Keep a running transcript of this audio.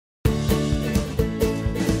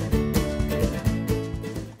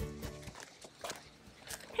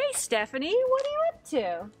Stephanie. What are you up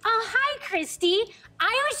to? Hi, Christy.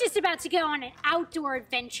 I was just about to go on an outdoor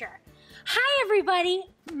adventure. Hi, everybody.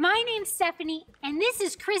 My name's Stephanie, and this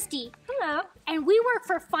is Christy. Hello. And we work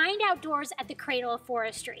for Find Outdoors at the Cradle of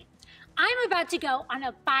Forestry. I'm about to go on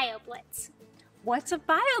a BioBlitz. What's a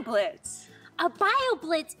BioBlitz? A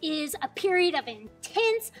BioBlitz is a period of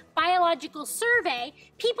intense biological survey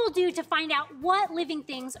people do to find out what living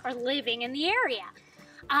things are living in the area.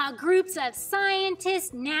 Groups of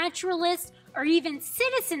scientists, naturalists, or even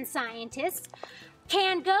citizen scientists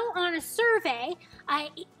can go on a survey,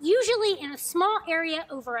 usually in a small area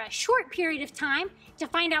over a short period of time, to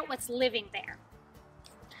find out what's living there.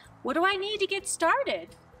 What do I need to get started?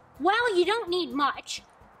 Well, you don't need much.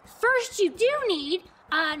 First, you do need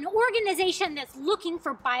an organization that's looking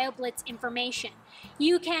for BioBlitz information.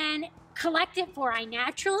 You can collect it for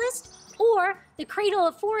iNaturalist or the Cradle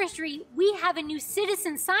of Forestry. We have a new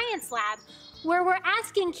citizen science lab where we're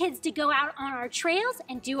asking kids to go out on our trails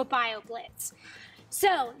and do a BioBlitz.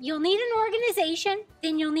 So you'll need an organization,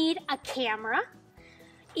 then you'll need a camera.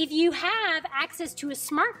 If you have access to a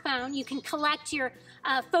smartphone, you can collect your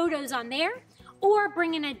photos on there, or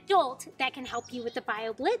bring an adult that can help you with the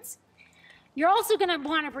BioBlitz. You're also gonna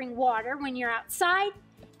wanna bring water when you're outside,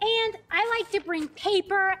 and I like to bring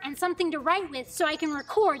paper and something to write with so I can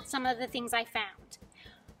record some of the things I found.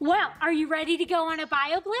 Well, are you ready to go on a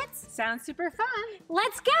BioBlitz? Sounds super fun.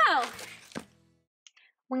 Let's go!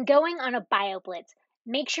 When going on a BioBlitz,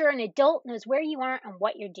 make sure an adult knows where you are and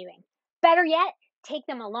what you're doing. Better yet, take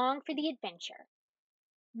them along for the adventure.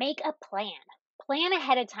 Make a plan. Plan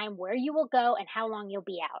ahead of time where you will go and how long you'll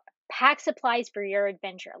be out. Pack supplies for your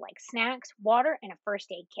adventure like snacks, water, and a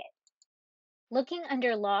first aid kit. Looking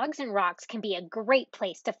under logs and rocks can be a great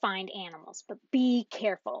place to find animals, but be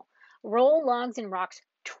careful. Roll logs and rocks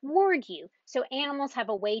toward you so animals have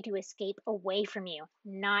a way to escape away from you,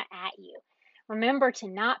 not at you. Remember to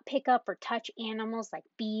not pick up or touch animals like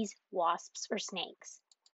bees, wasps, or snakes.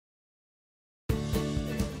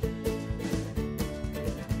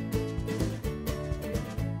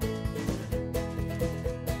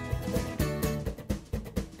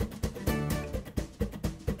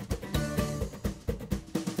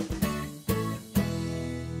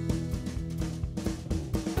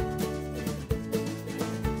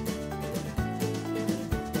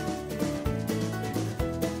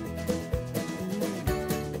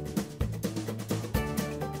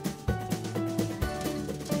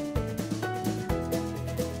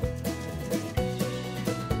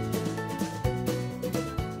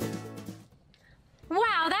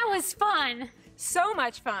 Fun. So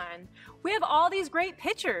much fun. We have all these great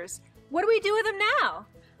pictures. What do we do with them now?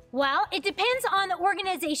 Well, it depends on the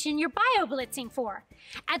organization you're BioBlitzing for.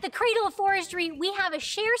 At the Cradle of Forestry, we have a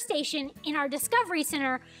share station in our Discovery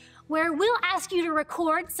Center where we'll ask you to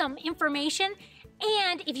record some information,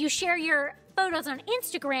 and if you share your photos on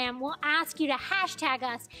Instagram, we'll ask you to hashtag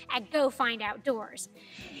us at GoFindOutdoors.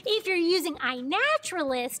 If you're using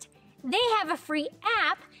iNaturalist, they have a free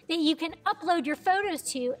app that you can upload your photos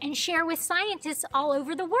to and share with scientists all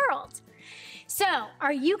over the world. So,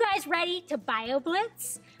 are you guys ready to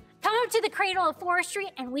BioBlitz? Come up to the Cradle of Forestry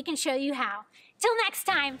and we can show you how. Till next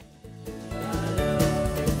time.